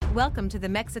Welcome to the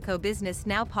Mexico Business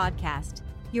Now podcast,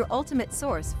 your ultimate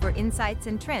source for insights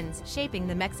and trends shaping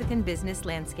the Mexican business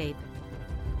landscape.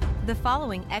 The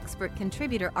following expert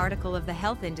contributor article of the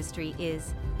health industry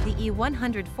is The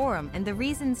E-100 Forum and the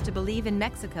Reasons to Believe in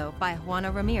Mexico by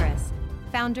Juana Ramírez,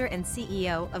 founder and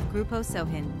CEO of Grupo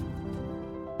Sohin.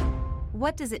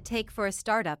 What does it take for a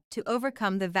startup to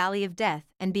overcome the valley of death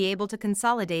and be able to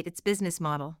consolidate its business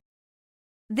model?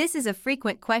 This is a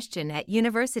frequent question at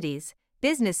universities,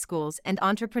 business schools, and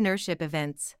entrepreneurship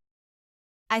events.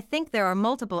 I think there are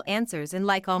multiple answers, and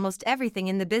like almost everything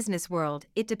in the business world,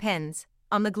 it depends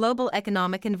on the global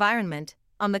economic environment,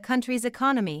 on the country's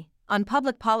economy, on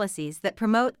public policies that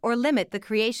promote or limit the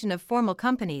creation of formal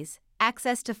companies,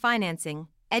 access to financing,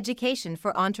 education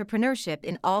for entrepreneurship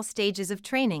in all stages of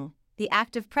training, the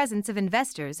active presence of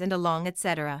investors, and along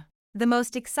etc. The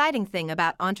most exciting thing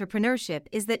about entrepreneurship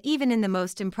is that even in the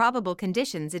most improbable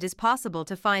conditions, it is possible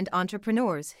to find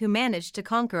entrepreneurs who manage to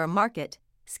conquer a market,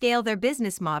 scale their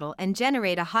business model, and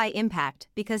generate a high impact,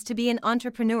 because to be an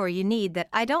entrepreneur you need that.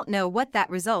 I don't know what that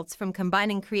results from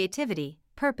combining creativity,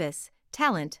 purpose,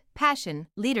 talent, passion,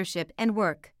 leadership, and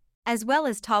work, as well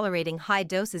as tolerating high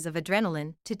doses of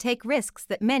adrenaline to take risks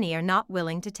that many are not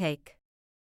willing to take.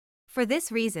 For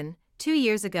this reason, 2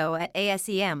 years ago at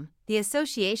ASEM, the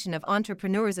Association of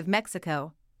Entrepreneurs of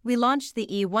Mexico, we launched the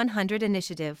E-100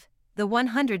 initiative, the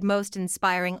 100 most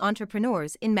inspiring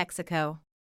entrepreneurs in Mexico.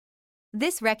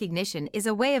 This recognition is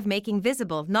a way of making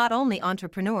visible not only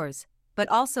entrepreneurs, but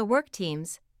also work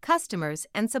teams, customers,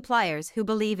 and suppliers who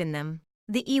believe in them.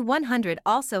 The E-100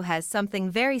 also has something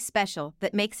very special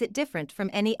that makes it different from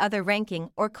any other ranking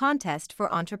or contest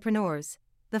for entrepreneurs.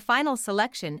 The final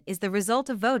selection is the result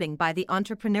of voting by the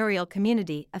entrepreneurial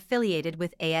community affiliated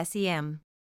with ASEM.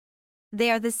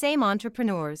 They are the same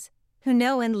entrepreneurs who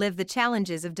know and live the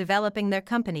challenges of developing their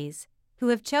companies, who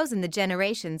have chosen the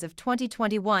generations of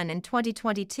 2021 and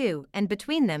 2022, and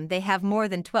between them they have more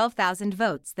than 12,000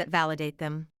 votes that validate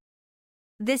them.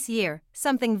 This year,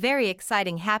 something very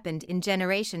exciting happened in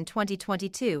Generation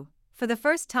 2022. For the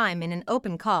first time in an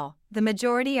open call, the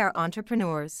majority are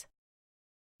entrepreneurs.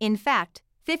 In fact,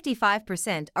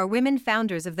 55% are women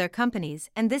founders of their companies,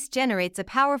 and this generates a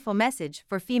powerful message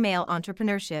for female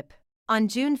entrepreneurship. On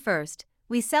June 1st,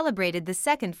 we celebrated the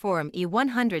second Forum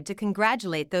E-100 to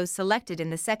congratulate those selected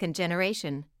in the second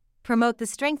generation, promote the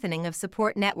strengthening of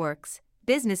support networks,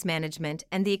 business management,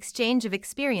 and the exchange of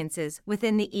experiences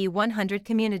within the E-100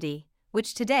 community,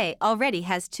 which today already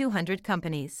has 200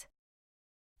 companies.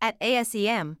 At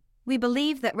ASEM, we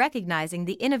believe that recognizing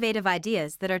the innovative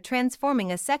ideas that are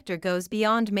transforming a sector goes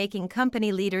beyond making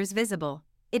company leaders visible.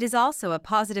 It is also a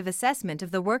positive assessment of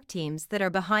the work teams that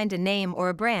are behind a name or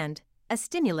a brand, a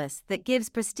stimulus that gives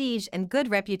prestige and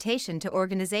good reputation to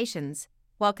organizations,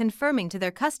 while confirming to their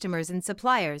customers and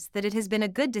suppliers that it has been a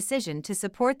good decision to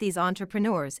support these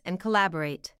entrepreneurs and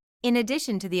collaborate. In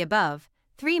addition to the above,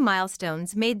 3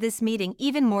 milestones made this meeting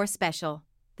even more special: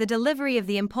 the delivery of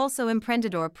the Impulso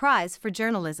Emprendedor Prize for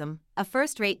Journalism, a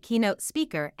first-rate keynote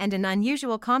speaker, and an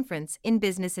unusual conference in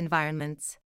business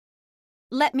environments.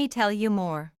 Let me tell you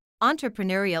more.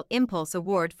 Entrepreneurial Impulse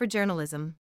Award for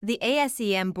Journalism. The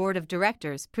ASEM Board of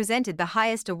Directors presented the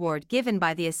highest award given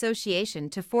by the association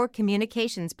to 4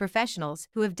 communications professionals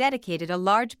who have dedicated a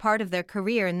large part of their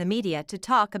career in the media to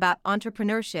talk about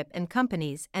entrepreneurship and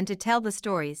companies and to tell the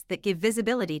stories that give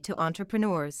visibility to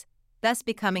entrepreneurs, thus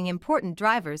becoming important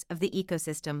drivers of the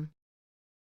ecosystem.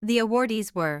 The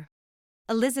awardees were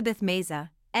Elizabeth Meza,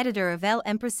 editor of El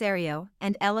Empresario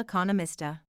and El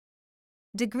Economista.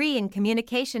 Degree in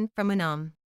Communication from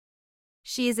UNAM.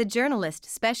 She is a journalist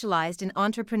specialized in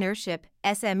entrepreneurship,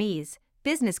 SMEs,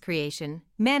 business creation,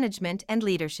 management, and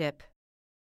leadership.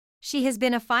 She has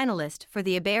been a finalist for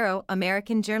the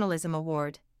Ibero-American Journalism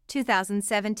Award,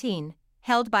 2017,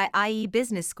 held by IE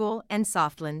Business School and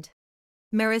Softland.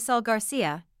 Marisol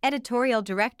Garcia, editorial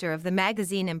director of the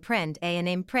magazine Emprende and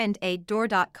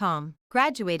Emprendedor.com,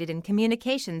 graduated in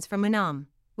communications from UNAM,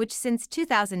 which since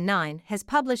 2009 has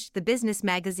published the business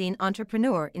magazine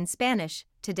Entrepreneur in Spanish,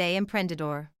 Today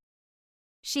Emprendedor.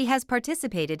 She has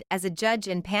participated as a judge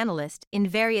and panelist in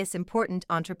various important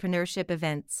entrepreneurship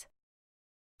events.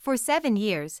 For 7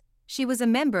 years, she was a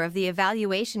member of the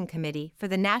evaluation committee for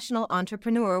the National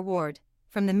Entrepreneur Award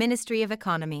from the Ministry of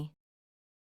Economy.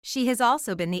 She has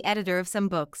also been the editor of some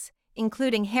books,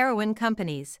 including Heroin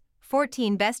Companies,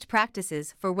 14 Best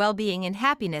Practices for Well-Being and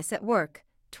Happiness at Work,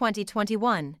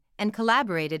 2021, and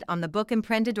collaborated on the book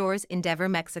Emprendedor's Endeavor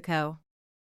Mexico.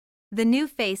 The New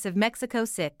Face of Mexico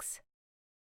 6.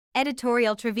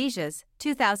 Editorial Trevisias,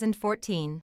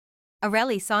 2014.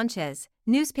 Arely Sanchez,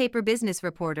 newspaper business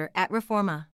reporter at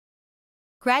Reforma.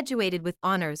 Graduated with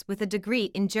honors with a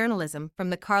degree in journalism from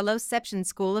the Carlos Seption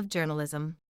School of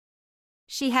Journalism.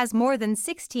 She has more than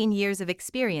 16 years of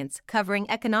experience covering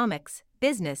economics,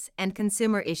 business, and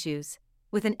consumer issues,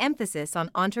 with an emphasis on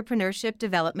entrepreneurship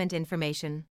development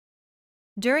information.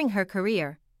 During her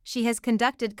career, she has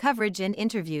conducted coverage and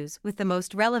interviews with the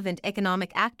most relevant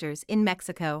economic actors in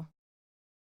Mexico.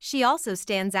 She also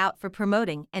stands out for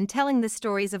promoting and telling the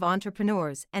stories of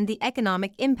entrepreneurs and the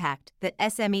economic impact that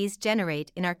SMEs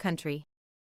generate in our country.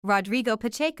 Rodrigo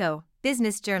Pacheco,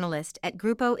 business journalist at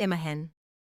Grupo E-100.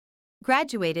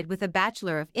 Graduated with a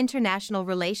Bachelor of International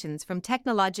Relations from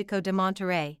Tecnológico de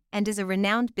Monterrey and is a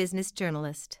renowned business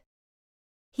journalist.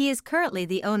 He is currently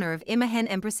the owner of E-100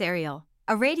 Empresarial,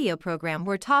 a radio program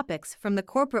where topics from the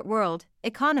corporate world,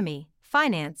 economy,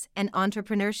 finance, and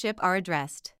entrepreneurship are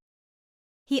addressed.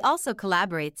 He also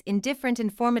collaborates in different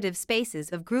informative spaces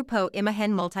of Grupo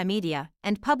E-100 Multimedia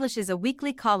and publishes a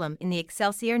weekly column in the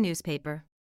Excelsior newspaper.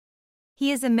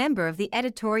 He is a member of the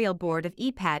editorial board of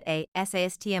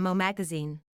AA570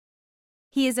 magazine.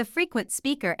 He is a frequent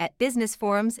speaker at business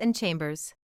forums and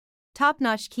chambers.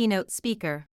 Top-notch keynote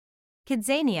speaker.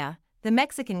 Kidzania, the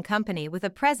Mexican company with a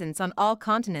presence on all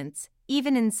continents,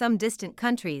 even in some distant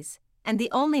countries, and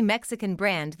the only Mexican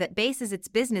brand that bases its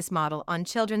business model on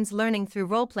children's learning through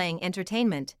role-playing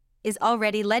entertainment, is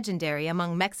already legendary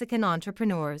among Mexican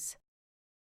entrepreneurs.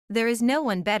 There is no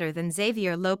one better than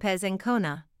Xavier Lopez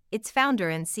Ancona, its founder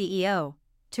and CEO,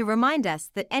 to remind us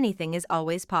that anything is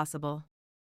always possible.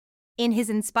 In his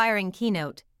inspiring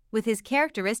keynote, with his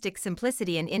characteristic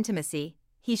simplicity and intimacy,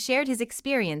 he shared his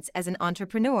experience as an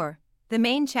entrepreneur, the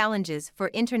main challenges for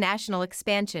international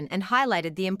expansion, and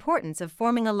highlighted the importance of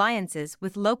forming alliances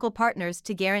with local partners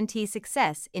to guarantee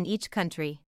success in each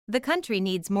country. The country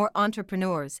needs more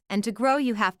entrepreneurs, and to grow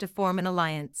you have to form an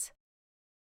alliance.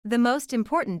 The most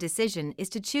important decision is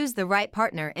to choose the right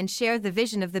partner and share the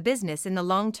vision of the business in the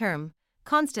long term,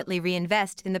 constantly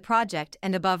reinvest in the project,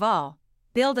 and above all,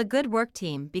 build a good work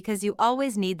team because you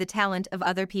always need the talent of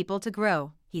other people to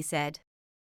grow, he said.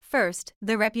 First,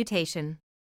 the reputation.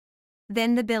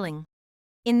 Then the billing.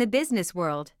 In the business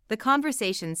world, the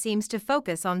conversation seems to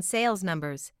focus on sales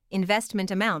numbers, investment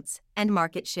amounts, and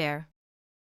market share.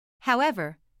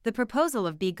 However, the proposal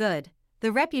of Be Good,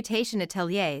 the reputation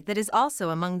atelier that is also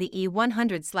among the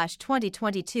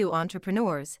E-100/2022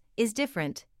 entrepreneurs, is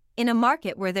different. In a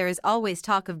market where there is always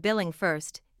talk of billing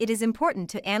first, it is important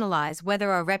to analyze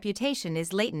whether our reputation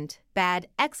is latent, bad,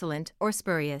 excellent, or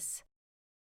spurious.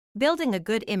 Building a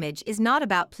good image is not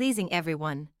about pleasing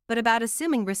everyone, but about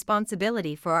assuming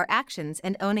responsibility for our actions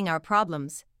and owning our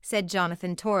problems, said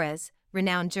Jonathan Torres,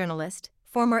 renowned journalist,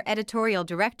 former editorial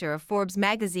director of Forbes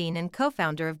magazine and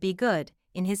co-founder of Be Good,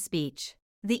 in his speech.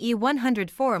 The E-100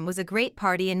 Forum was a great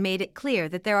party and made it clear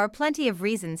that there are plenty of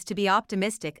reasons to be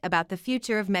optimistic about the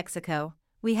future of Mexico.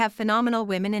 We have phenomenal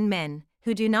women and men,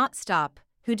 who do not stop,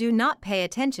 who do not pay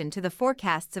attention to the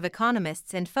forecasts of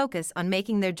economists and focus on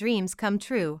making their dreams come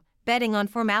true, betting on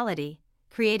formality,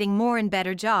 creating more and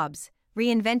better jobs,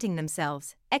 reinventing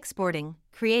themselves, exporting,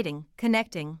 creating,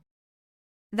 connecting.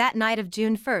 That night of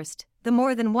June 1st, the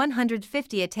more than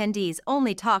 150 attendees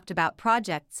only talked about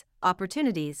projects,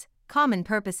 opportunities, common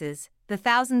purposes, the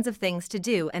thousands of things to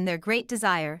do, and their great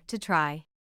desire to try.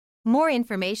 More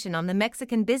information on the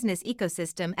Mexican business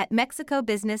ecosystem at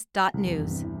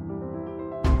mexicobusiness.news.